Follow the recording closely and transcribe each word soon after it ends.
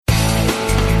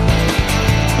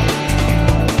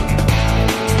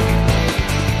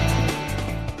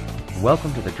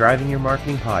Welcome to the Driving Your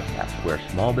Marketing podcast, where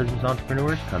small business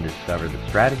entrepreneurs come to discover the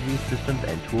strategies, systems,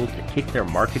 and tools to kick their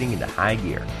marketing into high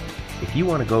gear. If you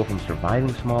want to go from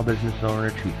surviving small business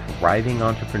owner to thriving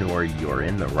entrepreneur, you're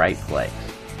in the right place.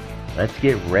 Let's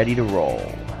get ready to roll.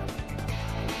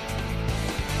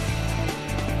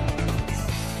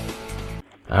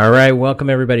 All right, welcome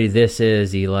everybody. This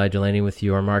is Eli Delaney with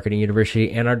Your Marketing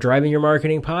University and our Driving Your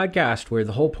Marketing podcast, where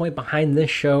the whole point behind this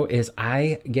show is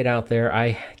I get out there,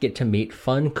 I get to meet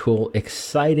fun, cool,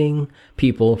 exciting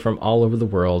people from all over the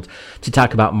world to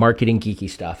talk about marketing geeky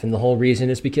stuff. And the whole reason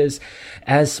is because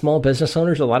as small business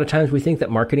owners, a lot of times we think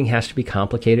that marketing has to be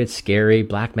complicated, scary,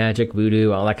 black magic,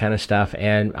 voodoo, all that kind of stuff.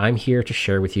 And I'm here to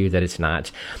share with you that it's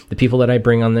not. The people that I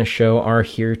bring on this show are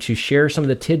here to share some of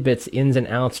the tidbits, ins and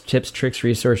outs, tips, tricks,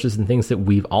 resources, and things that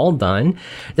we've all done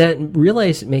that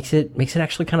realize makes it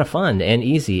actually kind of fun and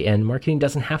easy. And marketing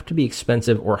doesn't have to be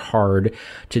expensive or hard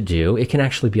to do. It can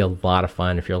actually be a lot of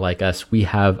fun if you're like us. We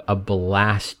have a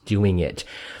blast doing it.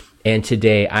 And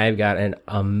today I've got an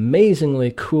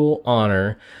amazingly cool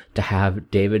honor to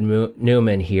have David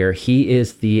Newman here. He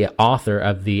is the author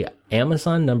of the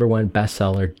Amazon #1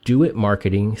 bestseller, Do It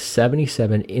Marketing,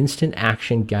 77 Instant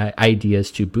Action Ideas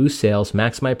to Boost Sales,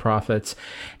 Maximize Profits,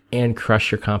 and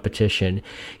Crush Your Competition.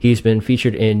 He's been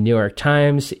featured in New York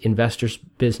Times, Investors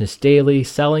Business Daily,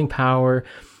 Selling Power.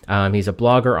 He's a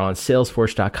blogger on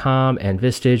Salesforce.com and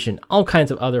Vistage and all kinds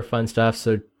of other fun stuff.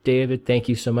 So David, thank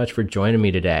you so much for joining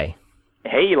me today.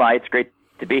 Hey, Eli, it's great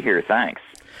to be here. Thanks.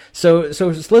 So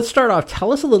let's start off.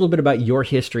 Tell us a little bit about your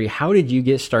history. How did you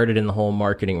get started in the whole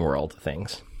marketing world of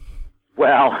things?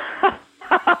 Well,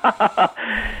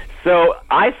 so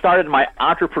I started my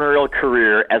entrepreneurial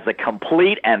career as a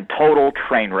complete and total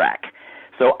train wreck.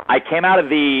 So I came out of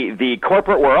the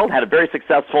corporate world, had a very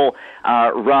successful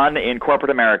run in corporate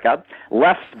America,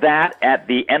 left that at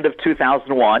the end of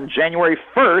 2001. January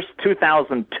 1st,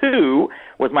 2002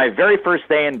 was my very first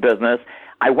day in business.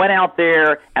 I went out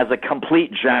there as a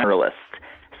complete generalist.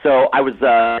 So I was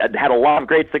had a lot of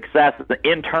great success as an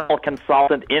internal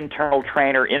consultant, internal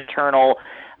trainer, internal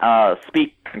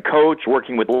speaker and coach,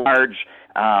 working with large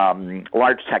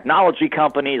technology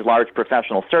companies, large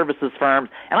professional services firms.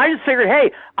 And I just figured,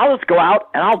 hey, I'll just go out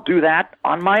and I'll do that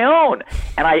on my own.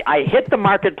 And I hit the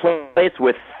marketplace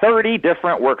with 30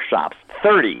 different workshops,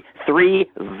 30.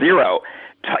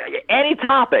 Any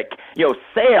topic,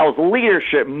 sales,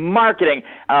 leadership, marketing,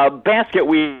 basket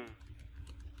weave,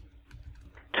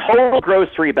 total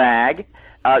grocery bag,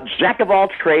 jack of all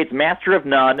trades, master of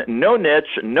none, no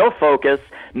niche, no focus,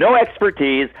 no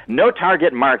expertise, no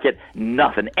target market,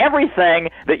 nothing. Everything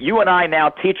that you and I now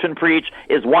teach and preach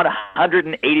is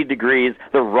 180 degrees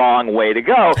the wrong way to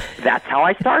go. That's how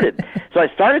I started. So I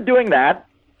started doing that.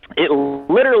 It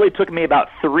literally took me about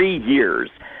 3 years.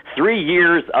 3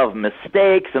 years of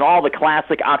mistakes and all the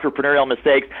classic entrepreneurial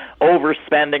mistakes,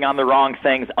 overspending on the wrong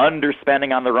things,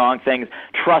 underspending on the wrong things,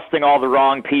 trusting all the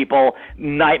wrong people,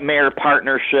 nightmare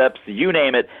partnerships, you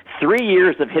name it. 3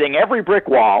 years of hitting every brick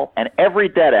wall and every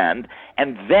dead end,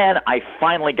 and then I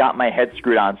finally got my head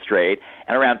screwed on straight.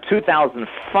 And around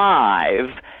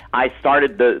 2005, I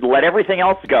started to let everything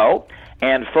else go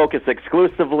and focus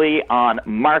exclusively on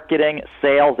marketing,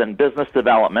 sales, and business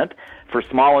development for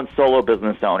small and solo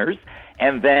business owners.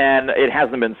 And then it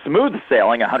hasn't been smooth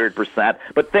sailing 100%,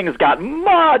 but things got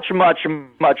much, much,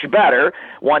 much better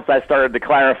once I started to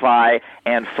clarify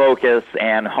and focus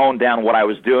and hone down what I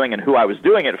was doing and who I was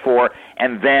doing it for.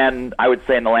 And then I would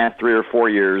say in the last 3 or 4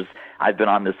 years, I've been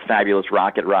on this fabulous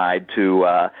rocket ride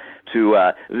to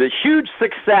the huge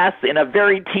success in a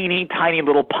very teeny, tiny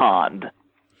little pond.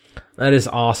 That is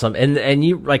awesome. And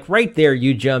you, like, right there,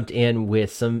 you jumped in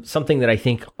with something that I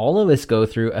think all of us go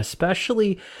through,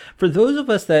 especially for those of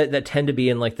us that tend to be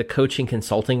in like the coaching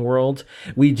consulting world.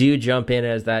 We do jump in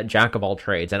as that jack of all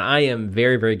trades. And I am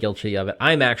very, very guilty of it.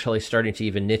 I'm actually starting to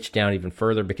even niche down even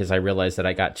further because I realized that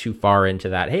I got too far into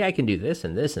that. Hey, I can do this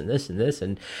and this and this and this.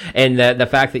 And the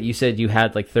fact that you said you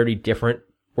had like 30 different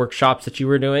workshops that you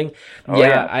were doing.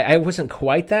 I wasn't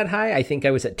quite that high. I think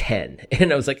I was at 10.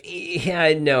 And I was like,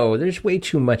 yeah, no, there's way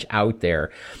too much out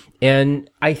there. And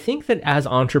I think that as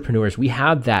entrepreneurs, we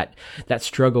have that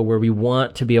struggle where we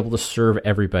want to be able to serve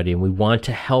everybody and we want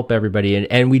to help everybody.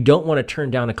 And we don't want to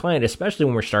turn down a client, especially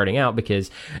when we're starting out,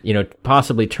 because,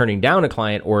 possibly turning down a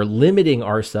client or limiting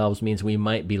ourselves means we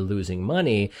might be losing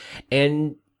money.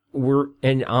 And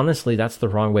honestly, that's the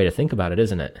wrong way to think about it,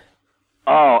 isn't it?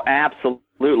 Oh, absolutely.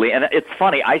 And it's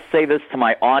funny, I say this to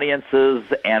my audiences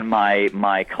and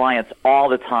my clients all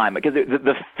the time, because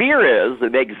the fear is,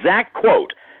 the exact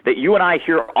quote that you and I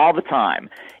hear all the time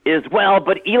is, well,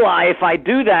 but Eli, if I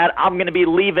do that, I'm going to be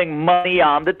leaving money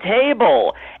on the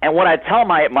table. And what I tell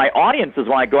my audiences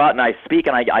when I go out and I speak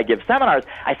and I give seminars,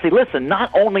 I say, listen, not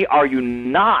only are you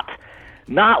not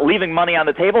leaving money on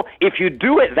the table, if you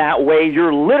do it that way,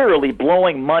 you're literally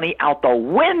blowing money out the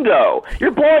window.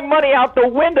 You're blowing money out the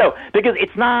window because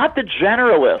it's not the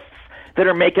generalists that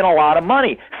are making a lot of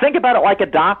money. Think about it like a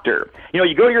doctor.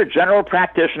 You go to your general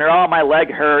practitioner, oh, my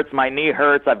leg hurts, my knee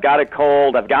hurts, I've got a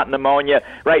cold, I've got pneumonia,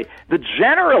 right? The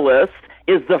generalist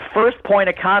is the first point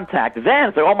of contact. Then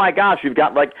it's like, oh my gosh, you've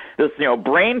got like this,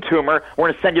 brain tumor, we're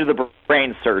going to send you to the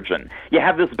brain surgeon. You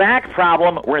have this back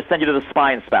problem, we're going to send you to the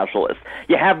spine specialist.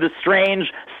 You have this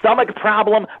strange stomach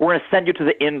problem, we're going to send you to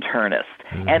the internist.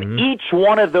 Mm-hmm. And each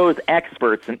one of those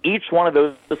experts and each one of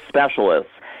those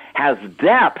specialists has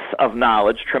depth of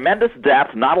knowledge, tremendous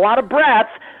depth, not a lot of breadth,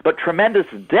 but tremendous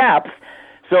depth.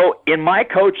 So in my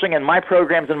coaching and my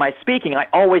programs and my speaking, I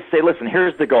always say, listen,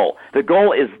 here's the goal. The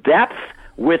goal is depth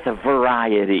with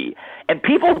variety. And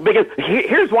people, because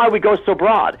here's why we go so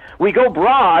broad. We go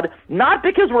broad not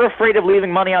because we're afraid of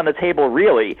leaving money on the table,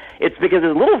 really. It's because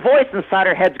there's a little voice inside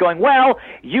our heads going, well,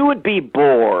 you would be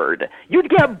bored. You'd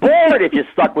get bored if you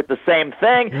stuck with the same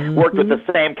thing, worked with the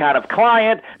same kind of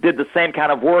client, did the same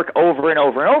kind of work over and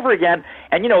over and over again.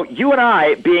 And, you and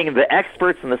I, being the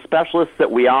experts and the specialists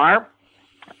that we are,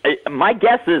 my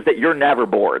guess is that you're never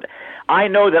bored. I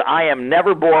know that I am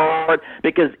never bored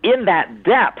because in that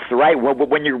depth, right,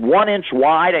 when you're 1 inch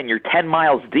wide and you're 10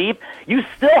 miles deep, you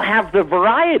still have the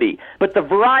variety. But the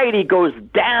variety goes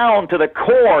down to the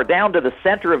core, down to the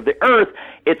center of the earth.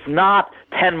 It's not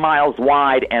 10 miles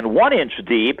wide and 1 inch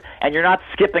deep, and you're not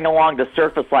skipping along the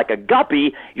surface like a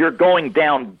guppy. You're going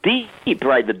down deep,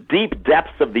 right, the deep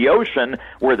depths of the ocean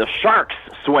where the sharks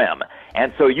swim.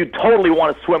 And so you totally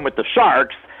want to swim with the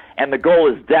sharks. And the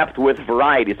goal is depth with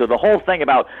variety. So the whole thing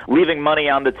about leaving money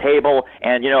on the table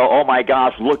and, oh my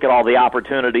gosh, look at all the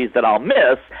opportunities that I'll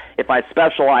miss if I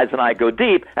specialize and I go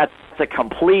deep, that's a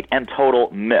complete and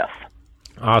total myth.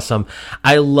 Awesome.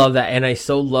 I love that. And I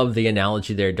so love the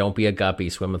analogy there. Don't be a guppy,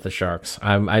 swim with the sharks.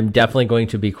 I'm definitely going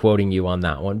to be quoting you on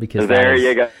that one because there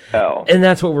you go. And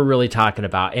that's what we're really talking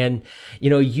about. And,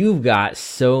 you've got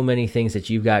so many things that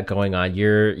you've got going on.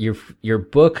 Your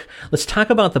book, let's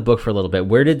talk about the book for a little bit.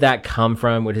 Where did that come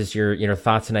from? What is your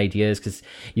thoughts and ideas? Because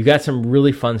you've got some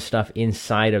really fun stuff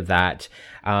inside of that.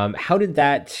 How did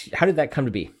that come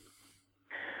to be?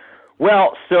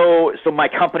 Well, so my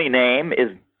company name is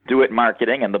Do It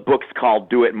Marketing, and the book's called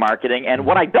Do It Marketing. And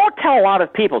what I don't tell a lot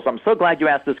of people, so I'm so glad you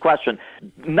asked this question,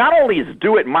 not only is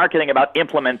Do It Marketing about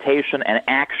implementation and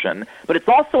action, but it's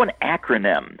also an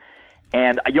acronym.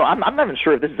 And I'm not even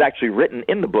sure if this is actually written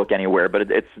in the book anywhere,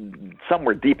 but it's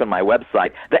somewhere deep in my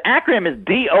website. The acronym is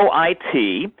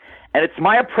DOIT, and it's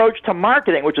my approach to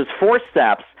marketing, which is 4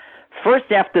 steps. First,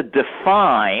 you have to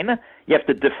define. You have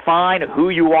to define who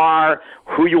you are,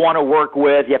 who you want to work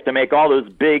with. You have to make all those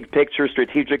big picture,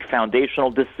 strategic,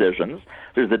 foundational decisions.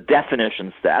 There's the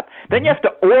definition step. Then you have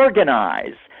to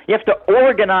organize. You have to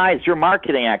organize your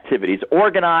marketing activities,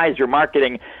 organize your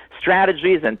marketing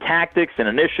strategies and tactics and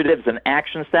initiatives and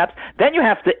action steps. Then you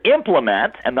have to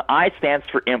implement, and the I stands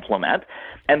for implement.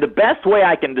 And the best way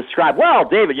I can describe, well,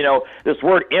 David, this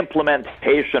word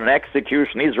implementation and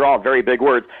execution, these are all very big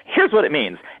words. Here's what it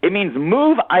means. It means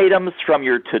move items from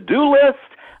your to-do list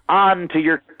onto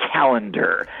your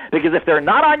calendar. Because if they're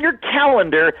not on your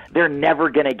calendar, they're never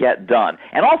going to get done.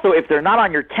 And also, if they're not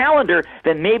on your calendar,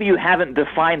 then maybe you haven't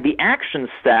defined the action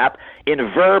step in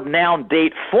verb, noun,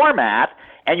 date format,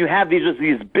 and you have these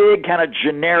big kind of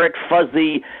generic,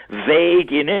 fuzzy,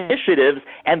 vague initiatives,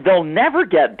 and they'll never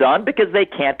get done because they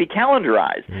can't be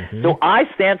calendarized. Mm-hmm. So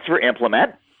I stands for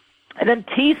implement, and then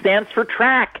T stands for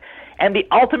track. And the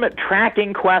ultimate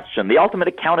tracking question, the ultimate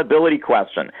accountability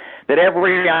question that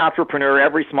every entrepreneur,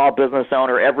 every small business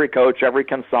owner, every coach, every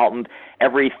consultant,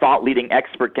 every thought-leading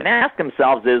expert can ask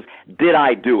themselves is, did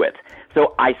I do it?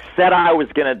 So I said I was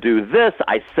going to do this.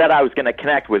 I said I was going to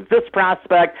connect with this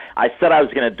prospect. I said I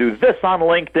was going to do this on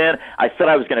LinkedIn. I said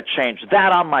I was going to change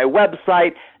that on my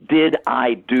website. Did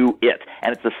I do it?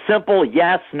 And it's a simple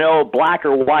yes, no, black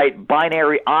or white,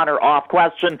 binary on or off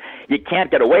question. You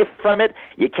can't get away from it.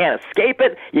 You can't escape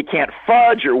it. You can't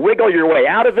fudge or wiggle your way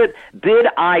out of it. Did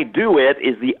I do it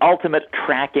is the ultimate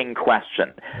tracking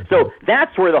question. So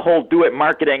that's where the whole Do It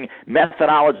Marketing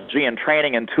methodology and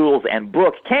training and tools and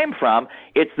book came from.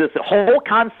 It's this whole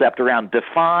concept around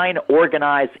define,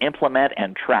 organize, implement,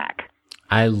 and track.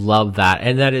 I love that.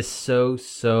 And that is so,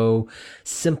 so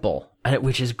simple.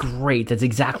 which is great. That's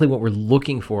exactly what we're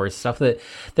looking for, is stuff that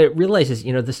realizes,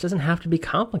 this doesn't have to be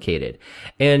complicated.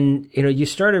 And, you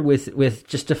started with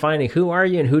just defining who are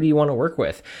you and who do you want to work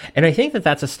with. And I think that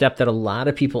that's a step that a lot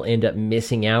of people end up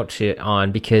missing out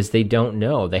on because they don't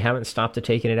know. They haven't stopped to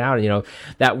taking it out.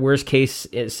 That worst case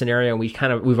scenario,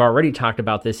 we've already talked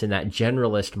about this in that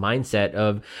generalist mindset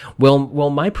of, well,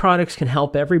 my products can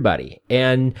help everybody.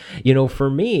 And,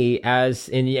 for me,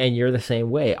 and you're the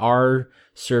same way, our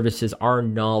services, our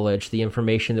knowledge, the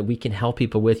information that we can help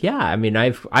people with. Yeah. I mean,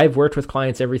 I've worked with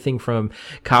clients, everything from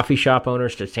coffee shop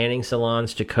owners to tanning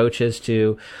salons to coaches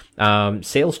to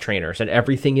sales trainers and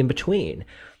everything in between.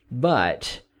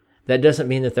 But that doesn't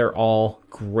mean that they're all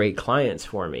great clients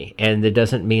for me. And it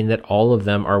doesn't mean that all of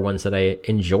them are ones that I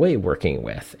enjoy working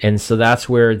with. And so that's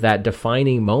where that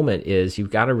defining moment is.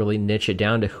 You've got to really niche it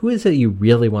down to who is it you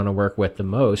really want to work with the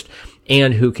most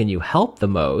and who can you help the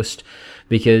most.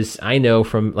 Because I know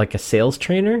from like a sales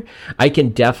trainer, I can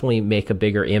definitely make a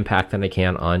bigger impact than I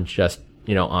can on just,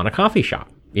 on a coffee shop.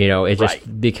 It's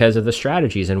just because of the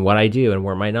strategies and what I do and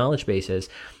where my knowledge base is.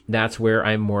 That's where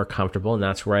I'm more comfortable, and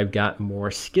that's where I've got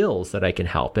more skills that I can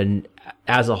help. And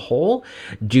as a whole,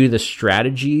 do the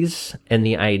strategies and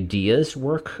the ideas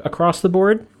work across the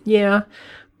board? Yeah,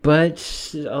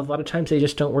 but a lot of times they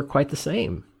just don't work quite the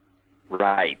same.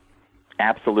 Right.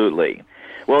 Absolutely.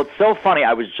 Well, it's so funny.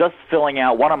 I was just filling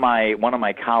out, one of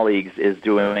my colleagues is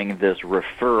doing this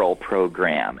referral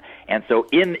program. And so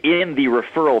in the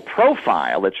referral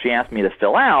profile that she asked me to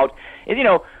fill out is,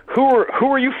 who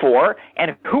are you for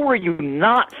and who are you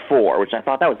not for, which I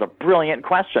thought that was a brilliant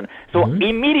question. So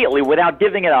immediately, without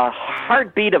giving it a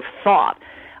heartbeat of thought,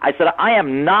 I said, I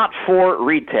am not for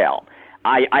retail.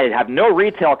 I have no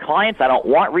retail clients. I don't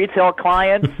want retail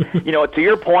clients. To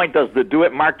your point, does the Do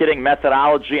It marketing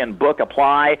methodology and book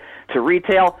apply to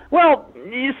retail? Well,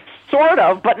 sort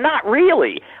of, but not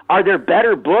really. Are there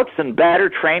better books and better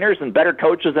trainers and better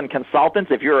coaches and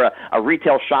consultants if you're a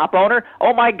retail shop owner?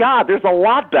 Oh my God, there's a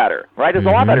lot better, right? There's a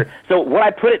lot better. So what I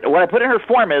put in her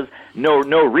form is no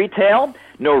retail,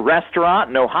 no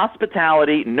restaurant, no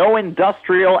hospitality, no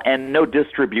industrial, and no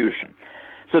distribution.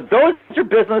 So those are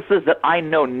businesses that I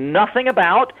know nothing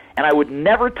about and I would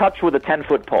never touch with a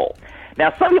 10-foot pole.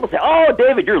 Now, some people say, oh,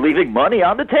 David, you're leaving money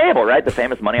on the table, right? The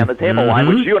famous money on the table line,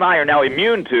 which you and I are now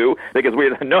immune to because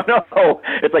no,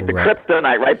 it's like the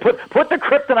kryptonite, right? Put the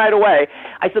kryptonite away.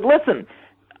 I said, listen,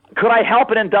 could I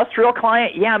help an industrial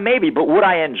client? Yeah, maybe, but would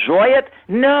I enjoy it?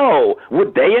 No.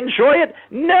 Would they enjoy it?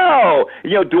 No.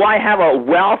 Do I have a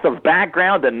wealth of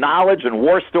background and knowledge and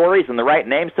war stories and the right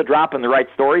names to drop and the right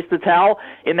stories to tell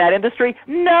in that industry?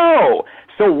 No.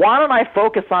 So why don't I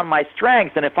focus on my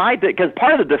strengths? And if I did, because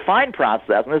part of the define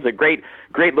process, and this is a great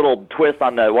little twist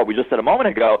on what we just said a moment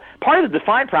ago, part of the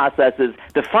define process is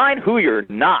define who you're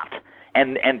not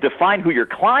and define who your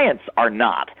clients are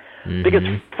not. Because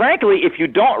frankly, if you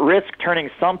don't risk turning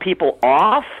some people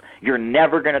off, you're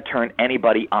never going to turn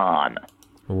anybody on.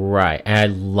 Right. And I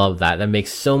love that. That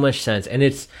makes so much sense. And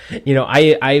it's,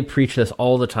 I preach this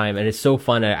all the time and it's so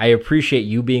fun. I appreciate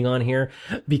you being on here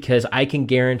because I can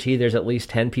guarantee there's at least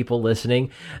 10 people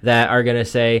listening that are going to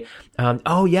say,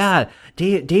 oh yeah,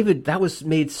 David, that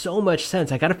made so much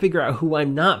sense. I got to figure out who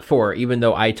I'm not for, even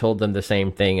though I told them the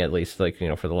same thing, at least for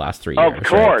the last 3 years. Of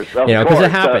course. Right? Because it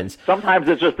happens. Sometimes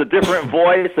it's just a different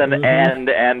voice and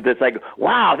it's like,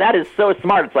 wow, that is so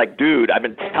smart. It's like, dude, I've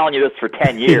been telling you this for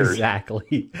 10 years.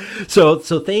 Exactly. So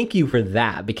thank you for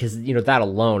that because, that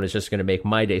alone is just going to make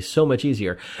my day so much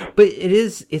easier. But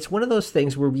it's one of those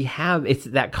things where it's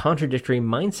that contradictory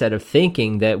mindset of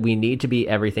thinking that we need to be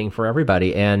everything for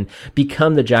everybody and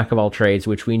become the jack of all trades,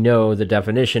 which we know the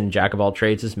definition, jack of all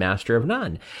trades is master of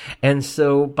none. And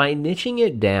so by niching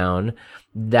it down,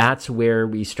 that's where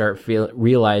we start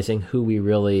realizing who we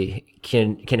really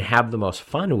can have the most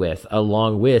fun with,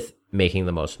 along with making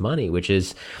the most money, which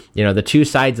is, the two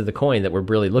sides of the coin that we're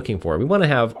really looking for. We want to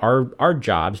have our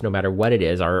jobs, no matter what it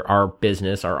is, our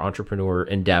business, our entrepreneur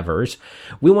endeavors.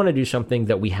 We want to do something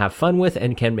that we have fun with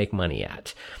and can make money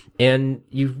at. And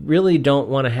you really don't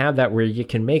want to have that where you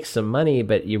can make some money,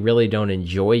 but you really don't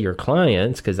enjoy your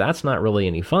clients because that's not really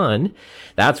any fun.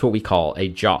 That's what we call a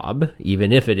job,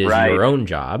 even if it is your own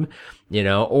job,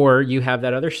 or you have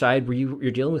that other side where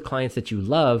you're dealing with clients that you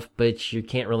love, but you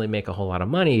can't really make a whole lot of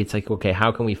money. It's like, okay,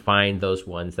 how can we find those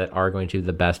ones that are going to do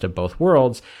the best of both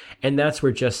worlds? And that's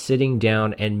where just sitting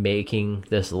down and making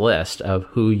this list of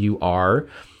who you are,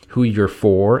 who you're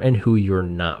for, and who you're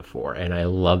not for. And I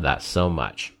love that so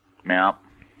much. Yeah.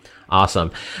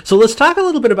 Awesome. So let's talk a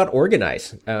little bit about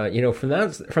Organize. From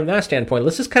that standpoint,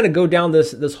 let's just kind of go down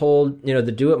this whole,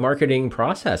 the Do It marketing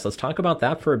process. Let's talk about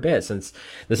that for a bit, since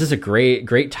this is a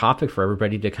great topic for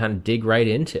everybody to kind of dig right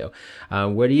into.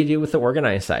 What do you do with the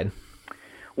Organize side?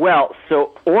 Well,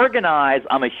 so Organize,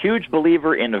 I'm a huge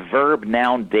believer in verb,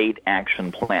 noun, date,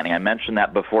 action planning. I mentioned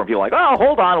that before. People are like, oh,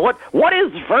 hold on, what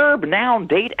is verb, noun,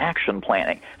 date, action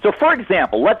planning? So, for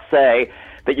example, let's say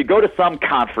that you go to some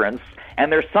conference and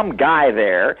there's some guy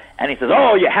there, and he says,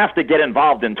 oh, you have to get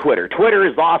involved in Twitter. Twitter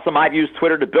is awesome. I've used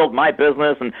Twitter to build my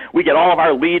business, and we get all of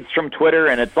our leads from Twitter,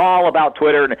 and it's all about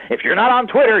Twitter. And if you're not on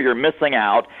Twitter, you're missing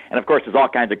out. And, of course, there's all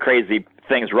kinds of crazy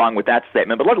things wrong with that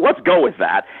statement, but let's go with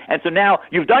that. And so now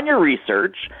you've done your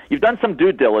research, you've done some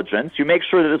due diligence, you make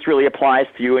sure that this really applies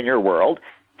to you and your world.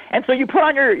 And so you put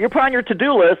on your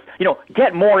to-do list,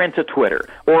 get more into Twitter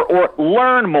or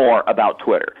learn more about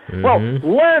Twitter. Mm-hmm. Well,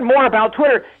 learn more about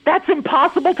Twitter, that's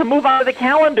impossible to move out of the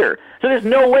calendar. So there's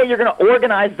no way you're going to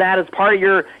organize that as part of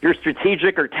your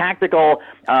strategic or tactical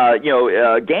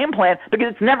game plan,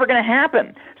 because it's never going to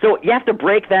happen. So you have to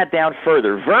break that down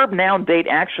further. Verb, noun, date,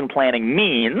 action planning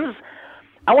means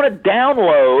I want to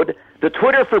download the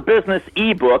Twitter for Business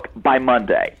ebook by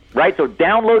Monday, right? So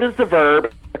download is the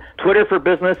verb. Twitter for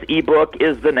Business ebook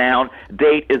is the noun.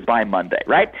 Date is by Monday,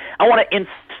 right? I want to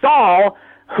install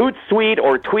Hootsuite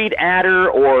or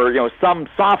TweetAdder or some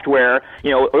software,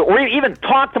 or even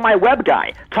talk to my web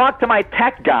guy, talk to my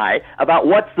tech guy about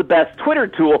what's the best Twitter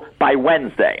tool by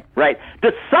Wednesday, right?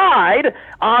 Decide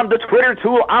on the Twitter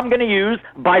tool I'm going to use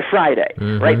by Friday,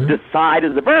 right? Decide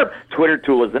is the verb, Twitter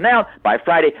tool is the noun, by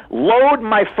Friday. Load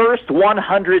my first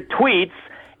 100 tweets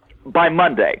by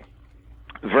Monday.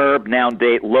 Verb, noun,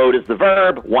 date, load is the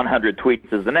verb, 100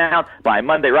 tweets is the noun, by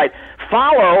Monday, right?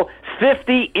 Follow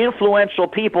 50 influential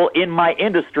people in my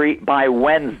industry by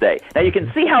Wednesday. Now, you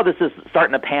can see how this is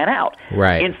starting to pan out.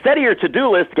 Right. Instead of your to-do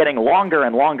list getting longer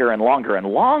and longer and longer and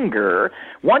longer,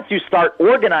 once you start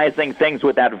organizing things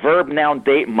with that verb, noun,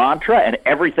 date mantra, and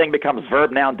everything becomes verb,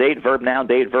 noun, date, verb, noun,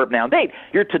 date, verb, noun, date,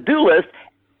 your to-do list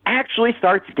actually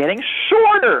starts getting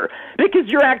shorter, because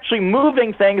you're actually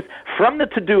moving things from the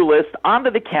to-do list onto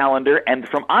the calendar, and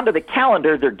from onto the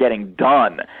calendar they're getting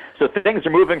done. So things are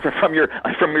moving from your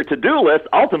to-do list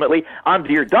ultimately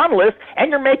onto your done list, and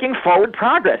you're making forward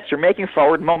progress. You're making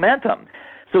forward momentum.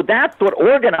 So that's what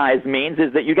organize means,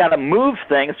 is that you got to move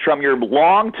things from your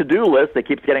long to-do list that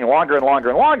keeps getting longer and longer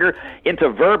and longer into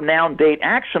verb, noun, date,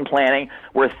 action planning,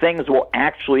 where things will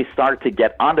actually start to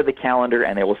get onto the calendar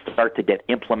and they will start to get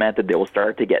implemented. They will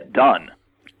start to get done.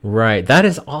 Right. That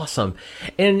is awesome.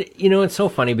 And, it's so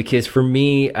funny because for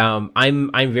me,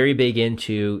 I'm very big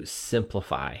into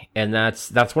simplify. And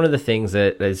that's one of the things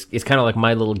that is kind of like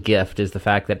my little gift, is the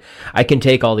fact that I can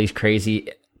take all these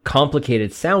crazy,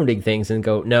 complicated sounding things and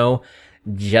go, no,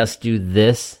 just do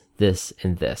this,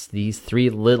 and this. These 3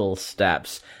 little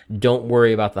steps. Don't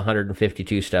worry about the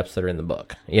 152 steps that are in the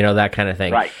book. That kind of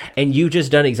thing. Right. And you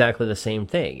just done exactly the same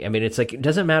thing. I mean, it's like, it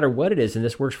doesn't matter what it is, and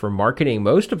this works for marketing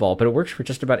most of all, but it works for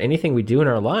just about anything we do in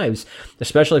our lives,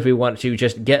 especially if we want to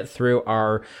just get through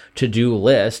our to-do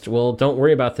list. Well, don't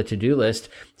worry about the to-do list.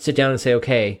 Sit down and say,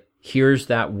 okay, here's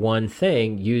that one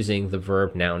thing using the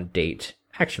verb, noun, date,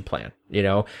 action plan.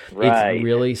 Right. It's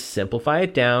really simplify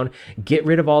it down, get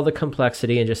rid of all the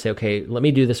complexity, and just say, okay, let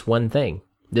me do this one thing,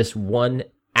 this one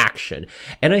action.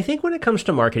 And I think when it comes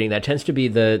to marketing, that tends to be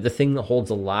the thing that holds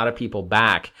a lot of people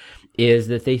back, is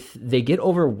that they get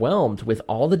overwhelmed with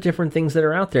all the different things that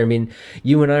are out there. I mean,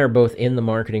 you and I are both in the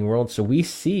marketing world, so we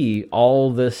see all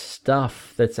this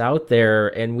stuff that's out there,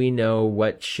 and we know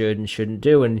what should and shouldn't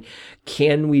do. And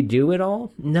can we do it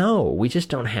all? No, we just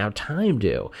don't have time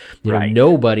to.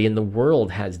 Nobody in the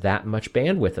world has that much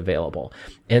bandwidth available.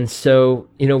 And so,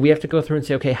 we have to go through and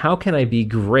say, okay, how can I be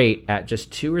great at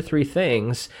just 2 or 3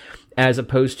 things as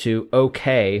opposed to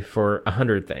okay for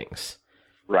 100 things?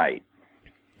 Right.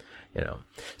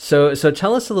 So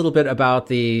tell us a little bit about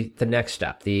the next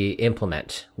step, the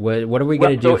implement. What are we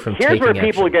going to do from taking action? Here's where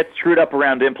people get screwed up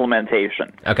around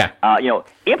implementation. Okay.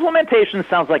 Implementation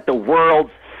sounds like the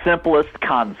world's simplest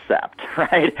concept,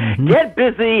 right? Mm-hmm. Get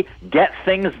busy, get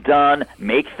things done,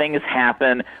 make things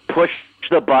happen, push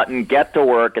the button, get to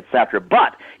work, etc.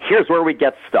 But here's where we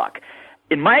get stuck.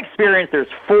 In my experience, there's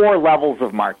 4 levels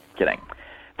of marketing.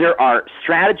 There are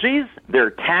strategies, there are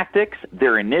tactics,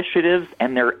 there are initiatives,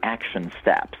 and there are action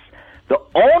steps. The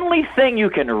only thing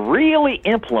you can really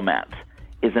implement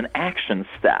is an action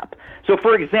step. So,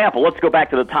 for example, let's go back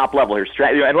to the top level here,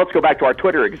 and let's go back to our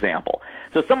Twitter example.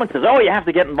 So someone says, oh, you have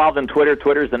to get involved in Twitter.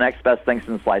 Twitter's the next best thing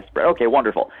since sliced bread. Okay,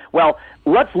 wonderful. Well,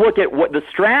 let's look at what the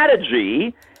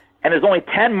strategy and there's only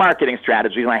 10 marketing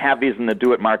strategies, and I have these in the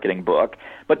Do It Marketing book,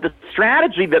 but the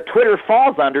strategy that Twitter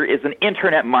falls under is an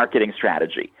internet marketing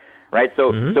strategy, right?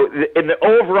 So, so in the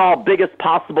overall biggest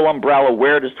possible umbrella,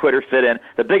 where does Twitter fit in?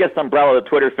 The biggest umbrella that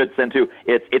Twitter fits into,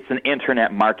 it's an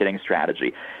internet marketing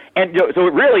strategy. And so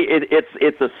really,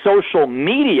 it's a social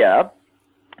media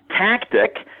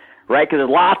tactic, right? Because there's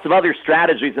lots of other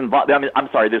strategies involved.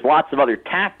 There's lots of other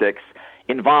tactics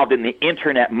involved in the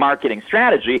internet marketing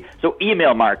strategy. So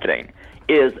email marketing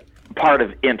is part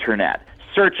of internet.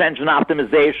 Search engine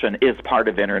optimization is part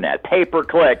of internet.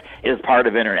 Pay-per-click is part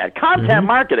of internet. Content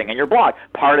marketing in your blog,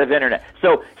 part of internet.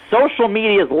 So social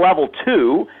media is level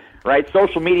 2, right?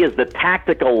 Social media is the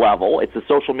tactical level. It's a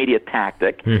social media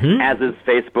tactic, as is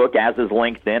Facebook, as is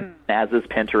LinkedIn, as is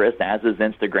Pinterest, as is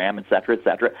Instagram, et cetera, et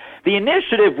cetera. The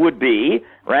initiative would be,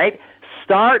 right,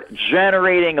 start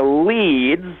generating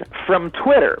leads from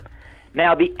Twitter.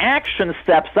 Now, the action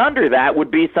steps under that would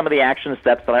be some of the action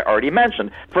steps that I already mentioned.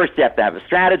 First, you have to have a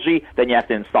strategy. Then you have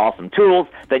to install some tools.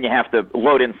 Then you have to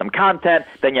load in some content.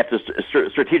 Then you have to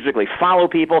strategically follow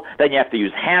people. Then you have to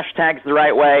use hashtags the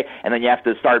right way. And then you have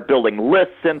to start building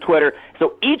lists in Twitter.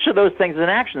 So each of those things is an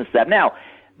action step. Now,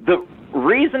 the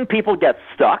reason people get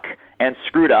stuck and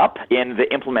screwed up in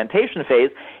the implementation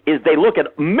phase is they look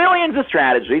at millions of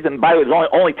strategies, and by the way, there's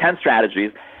only 10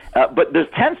 strategies, but there's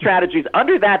 10 strategies.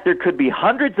 Under that, there could be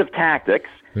hundreds of tactics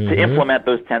to implement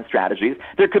those 10 strategies.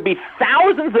 There could be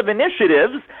thousands of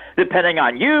initiatives, depending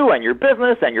on you and your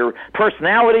business and your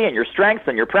personality and your strengths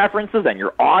and your preferences and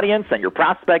your audience and your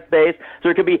prospect base. So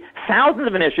there could be thousands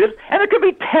of initiatives, and there could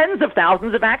be tens of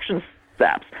thousands of action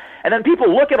steps. And then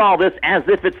people look at all this as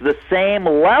if it's the same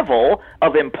level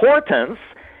of importance,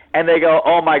 and they go,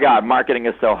 oh my God, marketing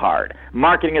is so hard.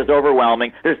 Marketing is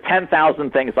overwhelming. There's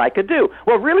 10,000 things I could do.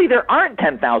 Well, really, there aren't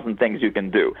 10,000 things you can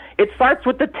do. It starts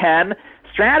with the 10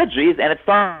 strategies, and it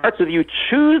starts with you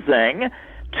choosing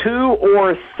 2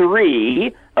 or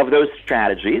 3 of those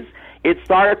strategies. It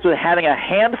starts with having a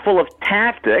handful of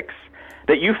tactics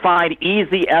that you find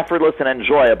easy, effortless, and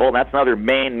enjoyable. That's another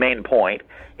main point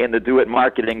in the Do It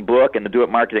Marketing book and the Do It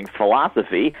Marketing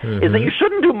philosophy, is that you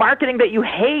shouldn't do marketing that you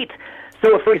hate.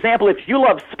 So, for example, if you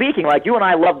love speaking, like you and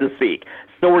I love to speak,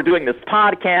 so we're doing this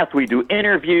podcast, we do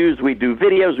interviews, we do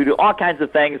videos, we do all kinds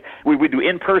of things. We do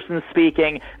in-person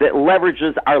speaking that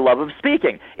leverages our love of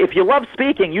speaking. If you love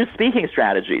speaking, use speaking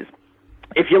strategies.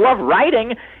 If you love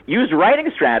writing, use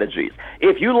writing strategies.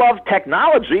 If you love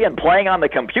technology and playing on the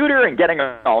computer and getting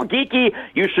all geeky,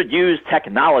 you should use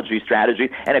technology strategies.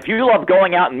 And if you love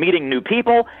going out and meeting new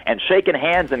people and shaking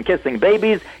hands and kissing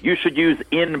babies, you should use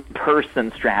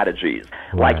in-person strategies,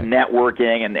 like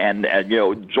networking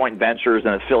and joint ventures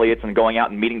and affiliates and going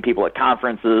out and meeting people at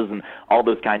conferences and all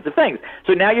those kinds of things.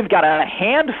 So now you've got a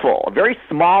handful, a very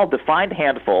small, defined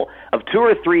handful of 2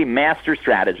 or 3 master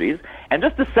strategies. And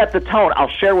just to set the tone, I'll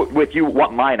share with you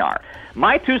what mine are.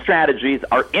 My 2 strategies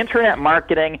are internet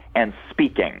marketing and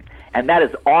speaking, and that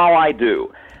is all I do.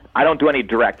 I don't do any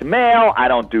direct mail. I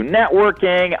don't do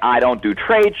networking. I don't do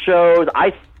trade shows.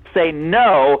 I say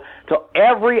no to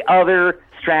every other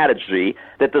strategy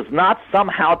that does not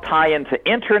somehow tie into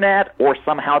internet or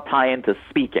somehow tie into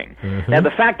speaking. Now,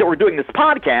 the fact that we're doing this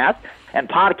podcast and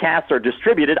podcasts are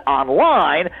distributed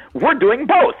online, we're doing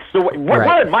both. So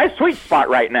we're in my sweet spot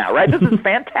right now, right? This is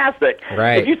fantastic.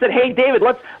 If you said, hey, David,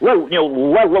 let's go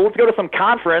to some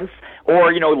conference,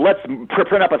 or, let's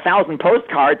print up 1,000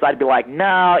 postcards, I'd be like,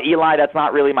 no, Eli, that's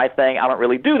not really my thing. I don't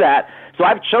really do that. So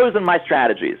I've chosen my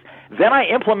strategies. Then I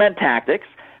implement tactics.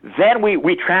 Then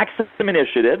we track some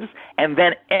initiatives. And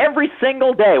then every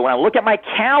single day when I look at my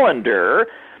calendar,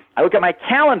 I've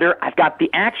got the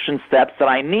action steps that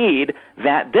I need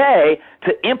that day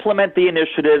to implement the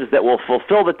initiatives that will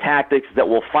fulfill the tactics that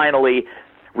will finally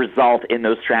result in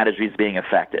those strategies being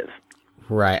effective.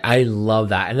 Right. I love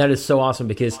that. And that is so awesome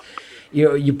because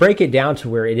you break it down to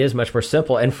where it is much more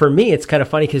simple. And for me, it's kind of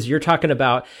funny because you're talking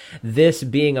about this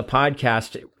being a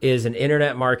podcast is an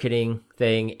internet marketing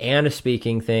thing and a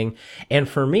speaking thing. And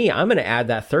for me, I'm going to add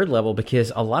that third level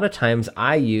because a lot of times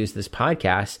I use this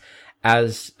podcast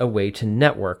as a way to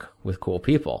network with cool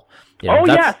people.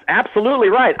 Yes, absolutely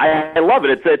right. I love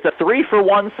it. It's a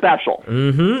 3-for-1 special.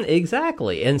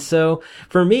 Exactly. And so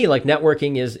for me, like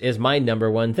networking is my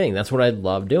number one thing. That's what I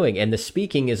love doing. And the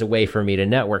speaking is a way for me to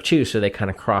network too. So they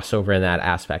kind of cross over in that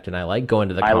aspect. And I like going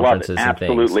to the conferences and things.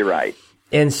 Absolutely right.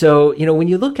 And so, when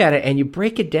you look at it and you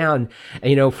break it down,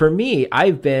 for me,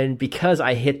 because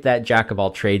I hit that jack of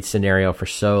all trades scenario for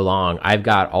so long, I've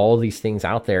got all these things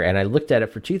out there, and I looked at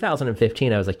it for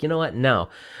 2015. I was like, you know what? No,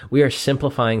 we are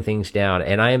simplifying things down,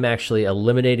 and I am actually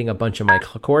eliminating a bunch of my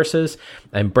courses.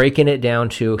 I'm breaking it down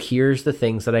to here's the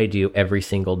things that I do every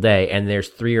single day, and there's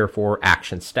 3 or 4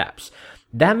 action steps.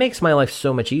 That makes my life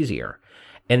so much easier.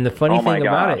 And the funny thing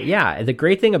about it, the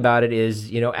great thing about it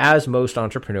is, as most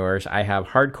entrepreneurs, I have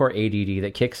hardcore ADD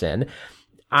that kicks in.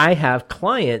 I have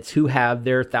clients who have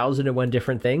their 1,001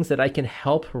 different things that I can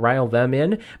help rile them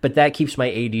in, but that keeps my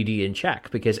ADD in check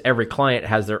because every client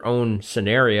has their own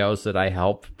scenarios that I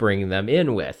help bring them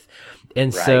in with.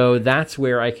 And so that's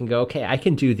where I can go, okay, I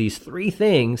can do these 3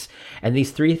 things, and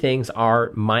these 3 things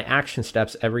are my action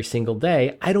steps every single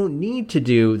day. I don't need to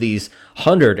do these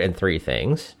 103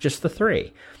 things, just the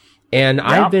 3. And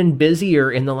I've been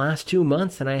busier in the last 2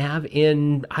 months than I have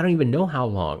in, I don't even know how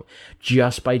long,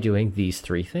 just by doing these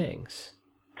 3 things.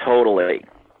 Totally.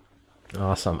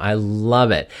 Awesome. I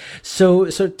love it. So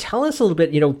tell us a little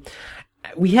bit,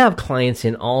 we have clients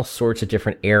in all sorts of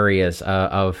different areas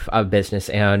of business,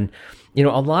 and a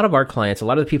lot of our clients, a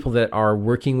lot of the people that are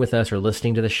working with us or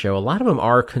listening to the show, a lot of them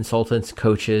are consultants,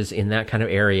 coaches in that kind of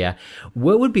area.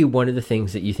 What would be one of the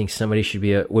things that you think somebody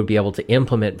would be able to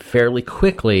implement fairly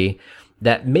quickly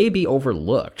that may be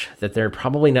overlooked, that they're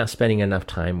probably not spending enough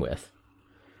time with?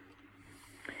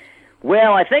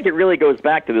 Well, I think it really goes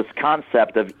back to this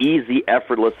concept of easy,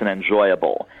 effortless, and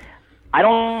enjoyable. I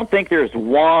don't think there's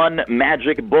one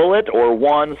magic bullet or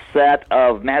one set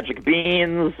of magic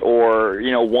beans or,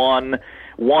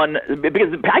 one,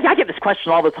 because I get this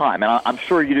question all the time, and I'm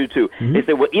sure you do too. Mm-hmm. They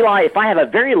say, well, Eli, if I have a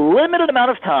very limited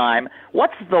amount of time,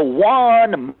 what's the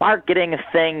one marketing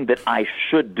thing that I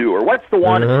should do? Or what's the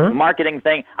one marketing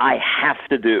thing I have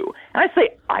to do? And I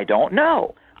say, I don't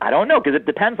know, because it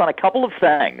depends on a couple of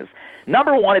things.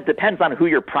 Number one, it depends on who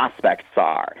your prospects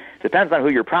are. It depends on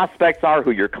who your prospects are,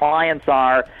 who your clients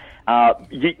are,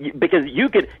 because you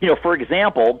could, for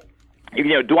example,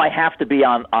 do I have to be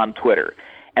on Twitter?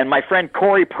 And my friend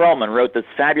Corey Perlman wrote this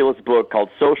fabulous book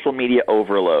called Social Media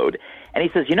Overload. And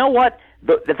he says, you know what?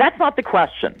 That's not the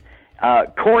question.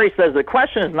 Corey says the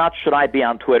question is not should I be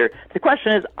on Twitter. The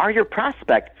question is, are your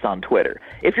prospects on Twitter?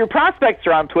 If your prospects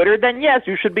are on Twitter, then yes,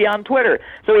 you should be on Twitter.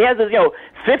 So he has this,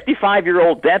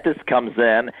 55-year-old dentist comes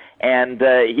in, and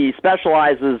he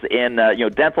specializes in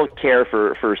dental care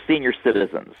for senior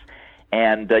citizens,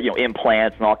 and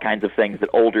implants and all kinds of things that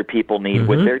older people need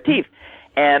with their teeth.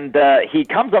 And he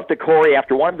comes up to Corey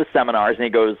after one of the seminars, and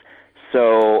he goes,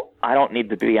 so I don't need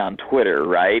to be on Twitter,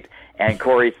 right? And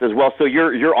Corey says, well, so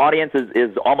your audience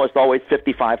is almost always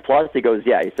 55 plus? He goes,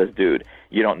 yeah. He says, dude,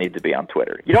 you don't need to be on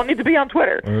Twitter. You don't need to be on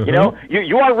Twitter.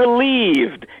 You are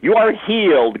relieved. You are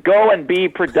healed. Go and be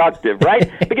productive,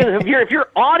 right? Because if your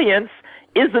audience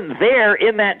isn't there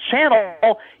in that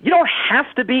channel, you don't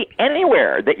have to be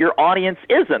anywhere that your audience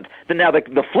isn't. Now,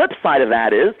 the flip side of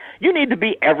that is you need to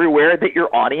be everywhere that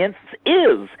your audience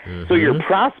is. So your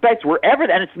prospects, wherever,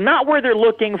 and it's not where they're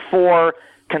looking for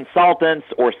consultants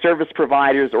or service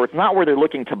providers, or it's not where they're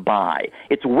looking to buy.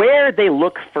 It's where they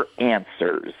look for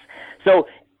answers. So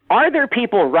are there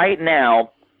people right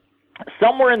now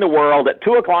somewhere in the world at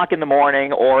 2 o'clock in the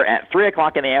morning or at 3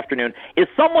 o'clock in the afternoon, is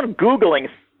someone Googling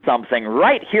something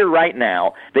right here, right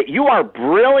now, that you are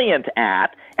brilliant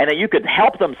at and that you could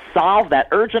help them solve that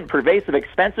urgent, pervasive,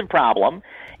 expensive problem?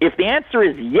 If the answer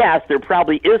is yes, there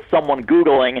probably is someone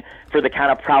Googling for the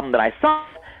kind of problem that I solve.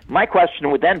 My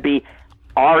question would then be,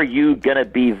 are you going to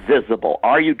be visible?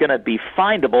 Are you going to be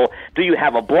findable? Do you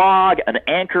have a blog, an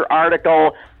anchor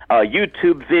article, a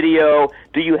YouTube video?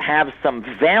 Do you have some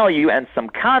value and some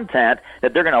content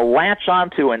that they're going to latch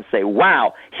onto and say,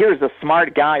 wow, here's a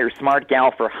smart guy or smart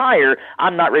gal for hire.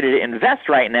 I'm not ready to invest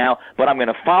right now, but I'm going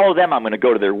to follow them. I'm going to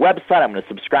go to their website. I'm going to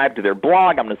subscribe to their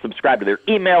blog. I'm going to subscribe to their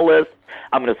email list.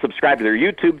 I'm going to subscribe to their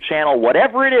YouTube channel,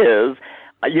 whatever it is.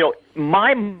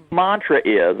 My mantra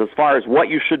is, as far as what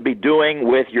you should be doing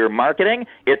with your marketing,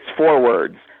 it's 4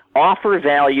 words. Offer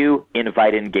value,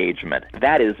 invite engagement.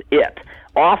 That is it.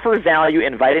 Offer value,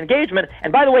 invite engagement.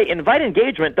 And by the way, invite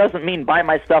engagement doesn't mean buy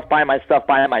my stuff, buy my stuff,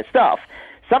 buy my stuff.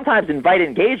 Sometimes invite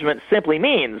engagement simply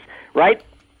means, right,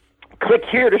 click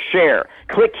here to share,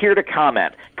 click here to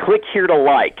comment, click here to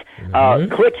like,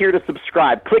 click here to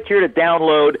subscribe, click here to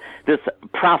download this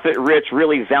profit-rich,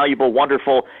 really valuable,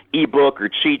 wonderful ebook or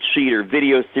cheat sheet or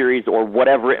video series or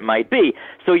whatever it might be.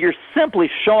 So you're simply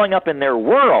showing up in their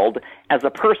world as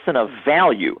a person of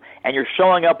value, and you're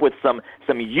showing up with some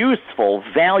useful,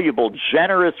 valuable,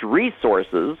 generous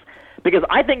resources, because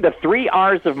I think the 3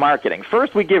 R's of marketing: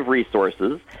 first, we give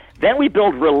resources, Then we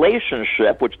build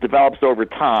relationship, which develops over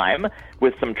time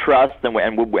with some trust and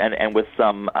with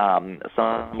some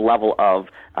level of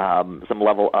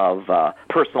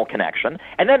personal connection.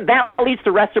 And then that leads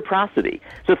to reciprocity.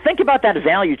 So think about that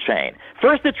value chain.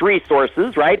 First, it's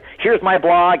resources, right? Here's my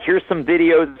blog. Here's some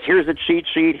videos. Here's a cheat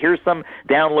sheet. Here's some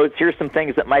downloads. Here's some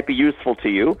things that might be useful to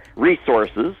you.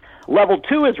 Resources. Level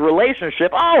 2 is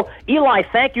relationship. Oh, Eli,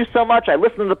 thank you so much. I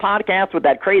listened to the podcast with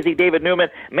that crazy David Newman.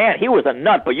 Man, he was a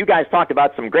nut, but you guys talked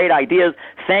about some great ideas.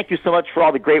 Thank you so much for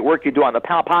all the great work you do on the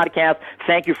podcast.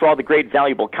 Thank you for all the great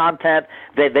valuable content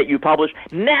that you publish.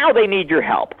 Now they need your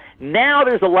help. Now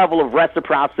there's a level of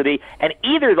reciprocity, and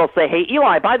either they'll say, hey,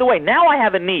 Eli, by the way, now I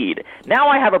have a need. Now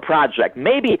I have a project.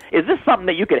 Maybe, is this something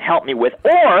that you could help me with?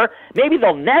 Or maybe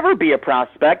they'll never be a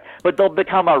prospect, but they'll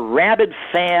become a rabid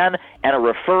fan and a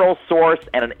referral source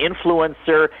and an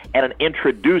influencer and an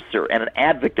introducer and an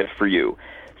advocate for you.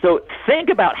 So think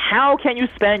about how can you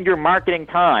spend your marketing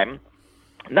time,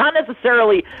 not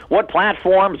necessarily what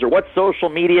platforms or what social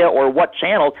media or what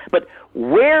channels, but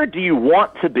where do you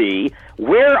want to be?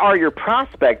 Where are your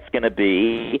prospects going to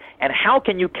be? And how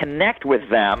can you connect with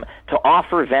them to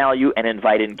offer value and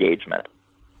invite engagement?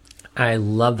 I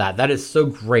love that. That is so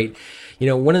great. You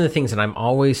know, one of the things that I'm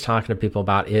always talking to people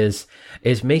about is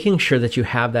making sure that you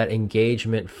have that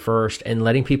engagement first and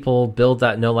letting people build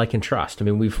that know, like, and trust. I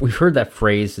mean, we've heard that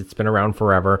phrase. It's been around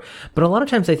forever, but a lot of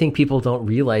times I think people don't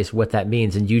realize what that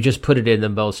means. And you just put it in the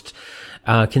most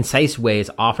concise ways: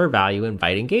 offer value,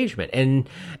 invite engagement. And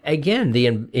again, the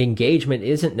engagement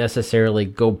isn't necessarily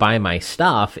go buy my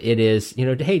stuff. It is, you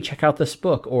know, hey, check out this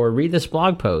book or read this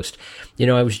blog post. You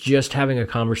know, I was just having a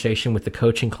conversation with the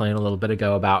coaching client a little bit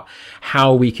ago about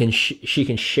how we can, she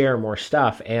can share more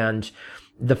stuff. And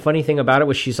the funny thing about it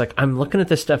was, she's like, I'm looking at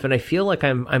this stuff and I feel like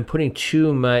I'm putting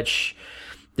too much,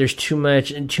 there's too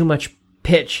much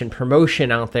pitch and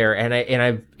promotion out there,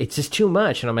 and it's just too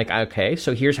much. And I'm like, okay,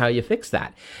 so here's how you fix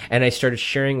that. And I started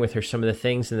sharing with her some of the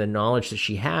things and the knowledge that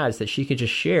she has that she could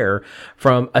just share,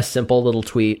 from a simple little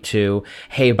tweet to,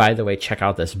 hey, by the way, check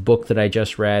out this book that I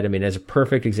just read. I mean, as a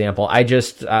perfect example, I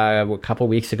just, a couple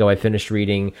weeks ago, I finished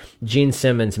reading Gene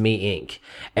Simmons' Me Inc.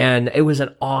 And it was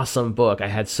an awesome book. I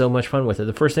had so much fun with it.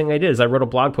 The first thing I did is I wrote a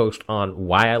blog post on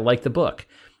why I liked the book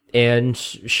and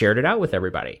shared it out with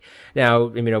everybody. Now,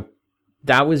 you know,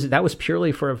 that was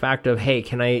purely for a fact of, hey,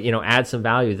 can I, you know, add some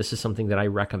value? This is something that I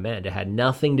recommend. It had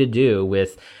nothing to do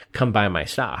with come buy my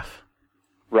stuff.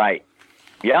 Right.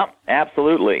 Yeah,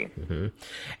 absolutely. Mm-hmm.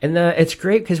 And it's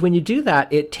great because when you do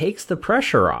that, it takes the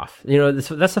pressure off. You know,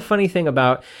 that's the funny thing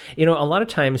about, you know, a lot of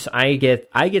times I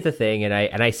get the thing, and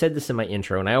I said this in my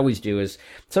intro, and I always do, is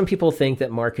some people think that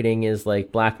marketing is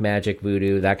like black magic,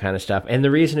 voodoo, that kind of stuff. And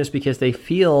the reason is because they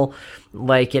feel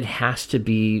like it has to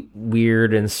be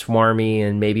weird and swarmy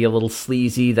and maybe a little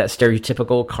sleazy, that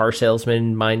stereotypical car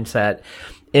salesman mindset.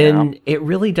 And it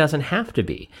really doesn't have to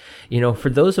be. You know, for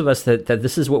those of us that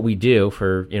this is what we do,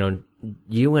 for, you know,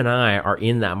 you and I are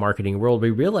in that marketing world,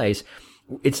 we realize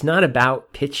it's not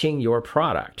about pitching your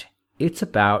product. It's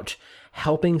about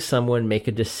helping someone make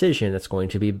a decision that's going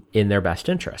to be in their best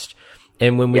interest.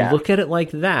 And when we look at it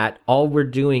like that, all we're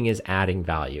doing is adding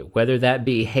value, whether that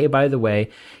be, hey, by the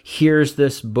way, here's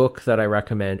this book that I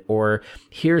recommend, or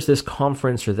here's this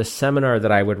conference or this seminar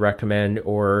that I would recommend,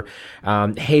 or,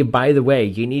 hey, by the way,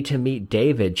 you need to meet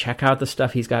David. Check out the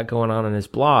stuff he's got going on his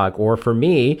blog. Or for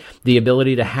me, the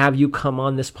ability to have you come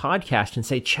on this podcast and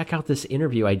say, check out this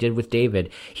interview I did with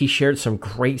David. He shared some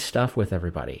great stuff with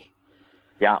everybody.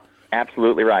 Yeah,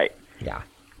 absolutely right. Yeah.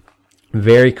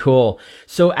 Very cool.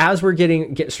 So as we're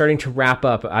starting to wrap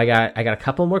up, I got a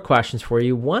couple more questions for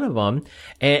you. One of them,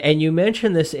 and you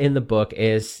mentioned this in the book,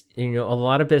 is, you know, a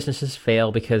lot of businesses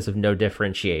fail because of no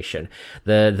differentiation.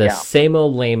 The same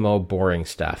old, lame old, boring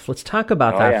stuff. Let's talk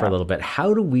about that for a little bit.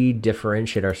 How do we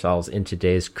differentiate ourselves in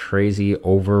today's crazy,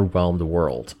 overwhelmed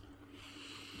world?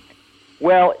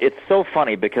 Well, it's so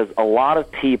funny because a lot of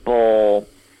people,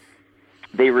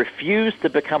 they refuse to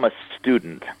become a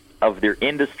student of their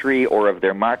industry or of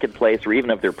their marketplace or even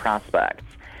of their prospects.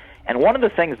 And one of the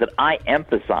things that I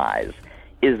emphasize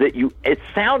is that it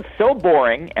sounds so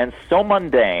boring and so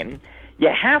mundane, you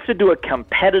have to do a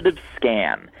competitive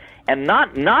scan. And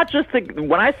not just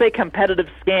when I say competitive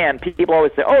scan, people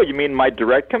always say, oh, you mean my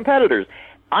direct competitors.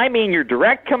 I mean your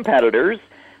direct competitors.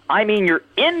 I mean your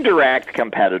indirect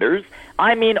competitors.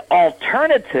 I mean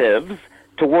alternatives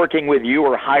to working with you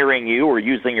or hiring you or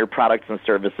using your products and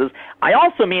services. I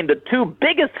also mean the two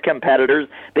biggest competitors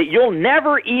that you'll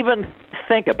never even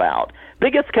think about.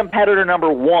 Biggest competitor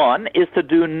number one is to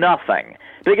do nothing.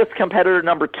 Biggest competitor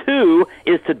number two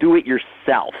is to do it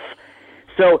yourself.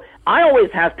 So I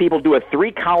always have people do a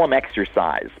 3-column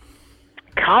exercise.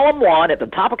 Column 1, at the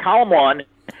top of column 1,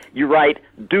 you write,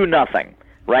 do nothing,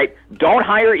 right? Don't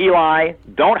hire Eli.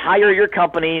 Don't hire your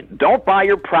company. Don't buy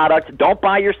your product. Don't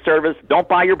buy your service. Don't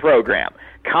buy your program.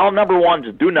 Column number 1,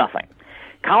 just do nothing.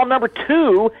 Column number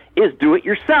 2 is do it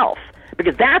yourself,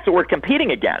 because that's what we're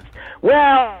competing against.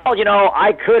 Well,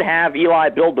 I could have Eli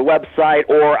build the website,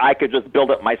 or I could just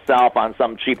build it myself on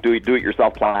some cheap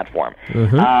do-it-yourself platform.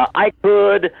 I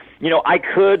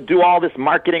could do all this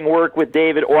marketing work with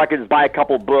David, or I could just buy a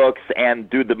couple books and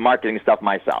do the marketing stuff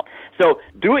myself. So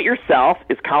do it yourself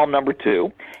is column number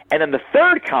 2. And then the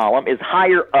third column is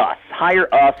hire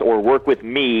us or work with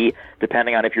me,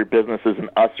 depending on if your business is an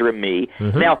us or a me.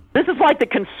 Now, this is like the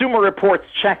Consumer Reports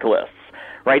checklist.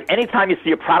 Right? Anytime you see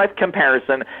a product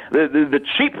comparison, the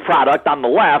cheap product on the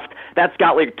left, that's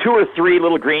got like 2 or 3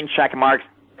 little green check marks,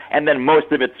 and then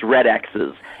most of it's red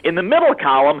X's. In the middle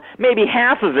column, maybe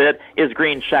half of it is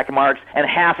green check marks and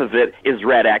half of it is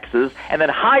red X's. And then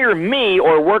hire me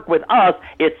or work with us,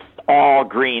 it's all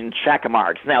green check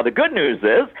marks. Now, the good news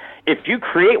is, if you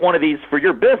create one of these for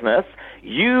your business,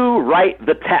 you write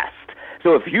the test.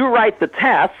 So if you write the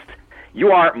test,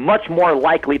 you are much more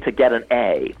likely to get an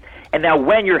A. And now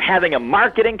when you're having a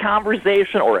marketing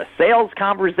conversation or a sales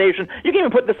conversation, you can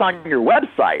even put this on your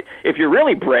website. If you're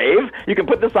really brave, you can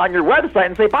put this on your website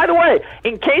and say, by the way,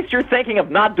 in case you're thinking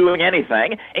of not doing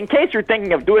anything, in case you're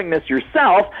thinking of doing this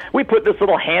yourself, we put this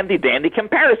little handy-dandy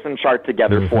comparison chart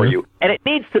together for you. And it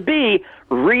needs to be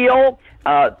real,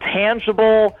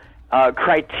 tangible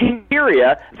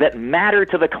criteria that matter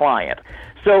to the client.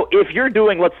 So if you're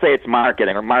doing, let's say it's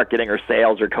marketing or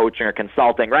sales or coaching or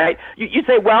consulting, right? You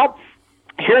say, well,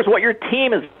 here's what your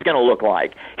team is going to look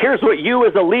like. Here's what you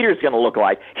as a leader is going to look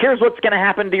like. Here's what's going to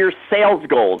happen to your sales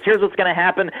goals. Here's what's going to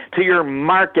happen to your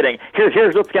marketing.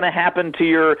 Here's what's going to happen to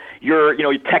your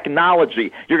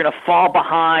technology. You're going to fall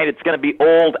behind. It's going to be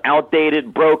old,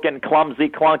 outdated, broken, clumsy,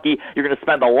 clunky. You're going to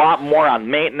spend a lot more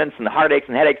on maintenance and heartaches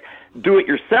and headaches. Do it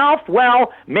yourself?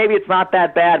 Well, maybe it's not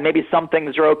that bad. Maybe some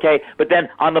things are okay. But then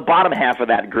on the bottom half of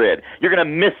that grid, you're going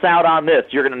to miss out on this.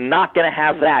 You're not going to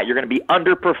have that. You're going to be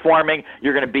underperforming.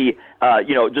 You're going to be,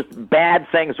 just bad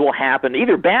things will happen.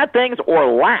 Either bad things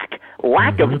or lack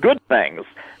of good things,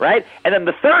 right? And then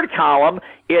the third column,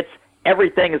 it's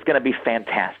everything is going to be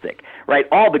fantastic, right?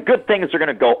 All the good things are going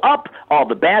to go up. All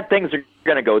the bad things are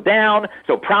going to go down.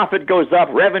 So profit goes up,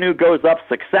 revenue goes up,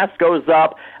 success goes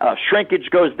up,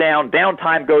 shrinkage goes down,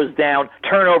 downtime goes down,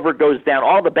 turnover goes down.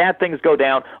 All the bad things go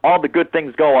down. All the good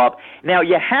things go up. Now,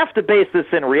 you have to base this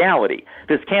in reality.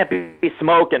 This can't be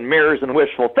smoke and mirrors and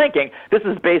wishful thinking. This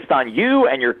is based on you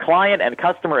and your client and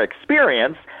customer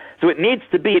experience. So it needs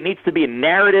to be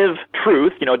narrative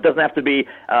truth. It doesn't have to be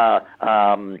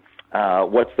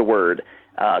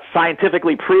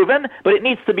scientifically proven, but it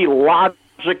needs to be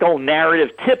logical narrative.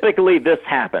 Typically, this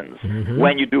happens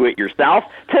when you do it yourself.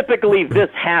 Typically, this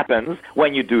happens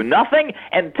when you do nothing.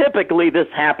 And typically, this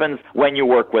happens when you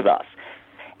work with us.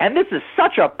 And this is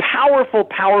such a powerful,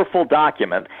 powerful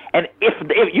document. And if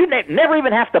you never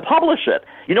even have to publish it.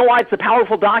 You know why it's a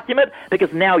powerful document?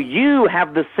 Because now you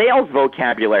have the sales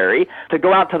vocabulary to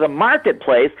go out to the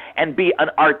marketplace and be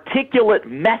an articulate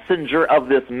messenger of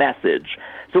this message.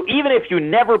 So even if you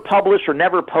never publish or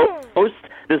never post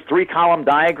this 3-column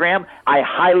diagram, I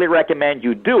highly recommend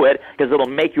you do it because it'll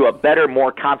make you a better,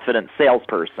 more confident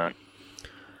salesperson.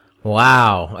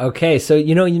 Wow. Okay. So,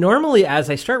 you normally as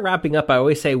I start wrapping up, I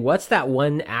always say, what's that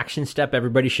one action step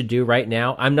everybody should do right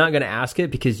now? I'm not going to ask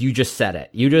it because you just said it.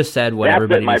 You just said what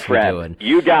everybody needs to be doing.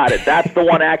 You got it. That's the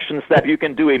one action step you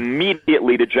can do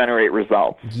immediately to generate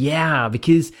results. Yeah,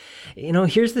 because,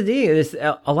 here's the deal. Is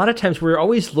a lot of times we're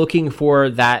always looking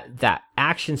for that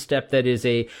action step that is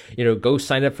go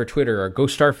sign up for Twitter or go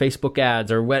start Facebook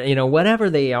ads or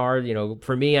whatever they are.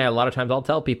 For me, a lot of times I'll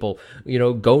tell people,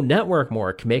 go network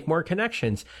more, make more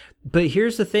connections. But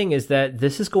here's the thing is that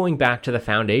this is going back to the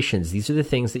foundations. These are the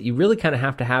things that you really kind of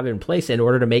have to have in place in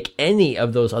order to make any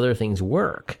of those other things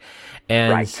work.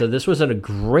 And so this was a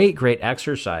great, great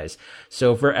exercise.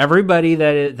 So for everybody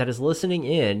that is listening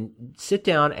in, sit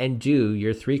down and do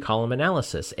your 3-column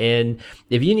analysis. And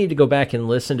if you need to go back and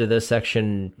listen to this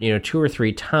section, 2 or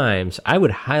 3 times, I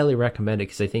would highly recommend it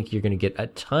because I think you're going to get a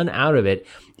ton out of it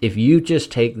if you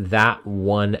just take that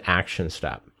one action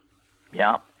step.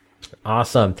 Yeah.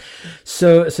 Awesome.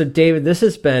 So David, this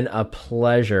has been a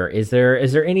pleasure. Is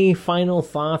there any final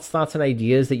thoughts and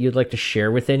ideas that you'd like to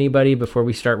share with anybody before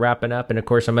we start wrapping up? And of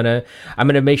course, I'm going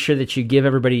to make sure that you give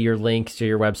everybody your links to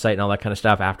your website and all that kind of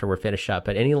stuff after we're finished up.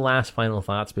 But any last final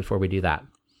thoughts before we do that?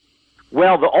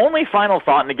 Well, the only final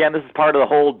thought, and again, this is part of the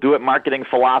whole do-it marketing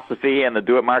philosophy and the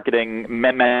do-it marketing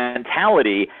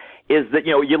mentality, is that,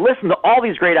 you listen to all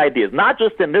these great ideas, not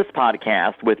just in this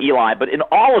podcast with Eli, but in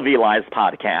all of Eli's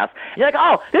podcasts. You're like,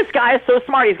 oh, this guy is so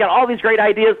smart. He's got all these great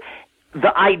ideas.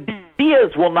 The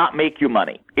ideas will not make you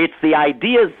money. It's the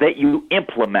ideas that you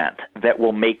implement that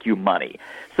will make you money.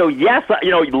 So yes,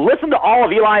 you listen to all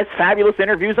of Eli's fabulous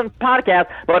interviews and podcasts,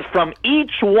 but from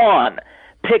each one,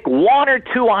 pick one or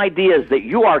two ideas that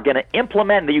you are going to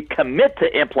implement, that you commit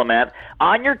to implement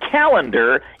on your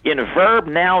calendar in verb,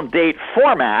 noun, date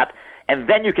format, and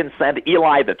then you can send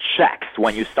Eli the checks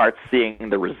when you start seeing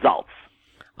the results.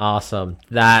 Awesome.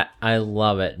 I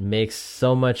love it. Makes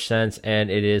so much sense, and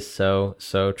it is so,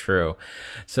 so true.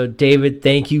 So, David,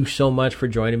 thank you so much for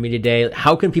joining me today.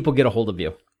 How can people get a hold of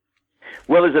you?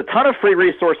 Well, there's a ton of free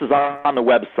resources on the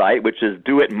website, which is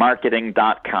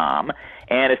doitmarketing.com.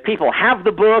 And if people have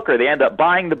the book or they end up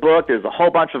buying the book, there's a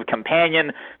whole bunch of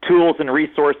companion tools and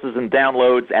resources and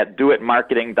downloads at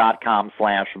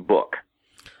doitmarketing.com/book.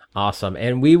 Awesome.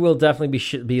 And we will definitely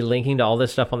be linking to all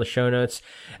this stuff on the show notes.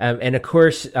 And of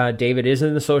course, David is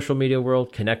in the social media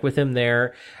world. Connect with him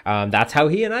there. That's how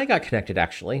he and I got connected,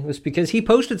 actually. It was because he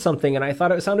posted something and I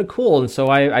thought it sounded cool. And so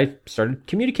I started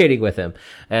communicating with him.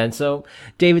 And so,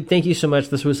 David, thank you so much.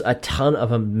 This was a ton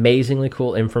of amazingly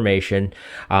cool information.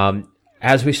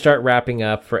 As we start wrapping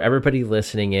up, for everybody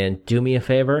listening in, do me a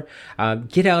favor.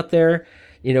 Get out there,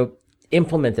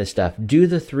 implement this stuff. Do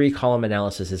the 3-column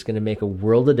analysis. It's going to make a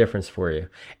world of difference for you.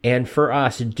 And for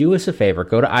us, do us a favor.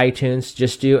 Go to iTunes.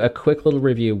 Just do a quick little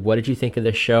review. What did you think of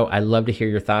this show? I'd love to hear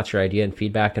your thoughts, your idea, and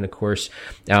feedback. And of course,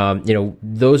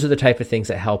 those are the type of things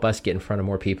that help us get in front of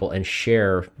more people and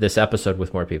share this episode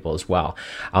with more people as well.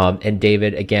 And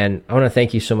David, again, I want to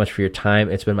thank you so much for your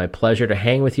time. It's been my pleasure to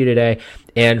hang with you today.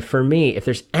 And for me, if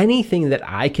there's anything that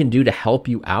I can do to help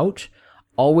you out,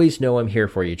 always know I'm here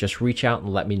for you. Just reach out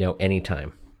and let me know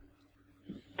anytime.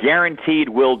 Guaranteed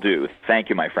will do. Thank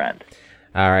you, my friend.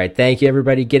 All right. Thank you,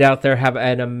 everybody. Get out there. Have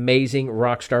an amazing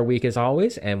Rockstar week as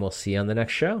always, and we'll see you on the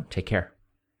next show. Take care.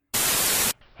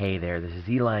 Hey there. This is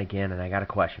Eli again, and I got a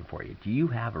question for you. Do you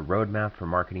have a roadmap for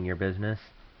marketing your business?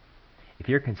 If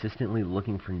you're consistently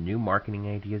looking for new marketing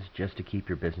ideas just to keep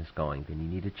your business going, then you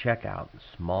need to check out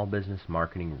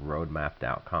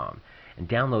smallbusinessmarketingroadmap.com. and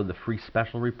download the free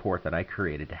special report that I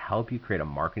created to help you create a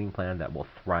marketing plan that will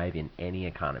thrive in any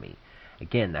economy.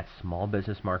 Again, that's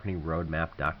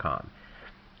smallbusinessmarketingroadmap.com.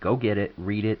 Go get it,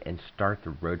 read it, and start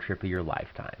the road trip of your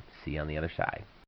lifetime. See you on the other side.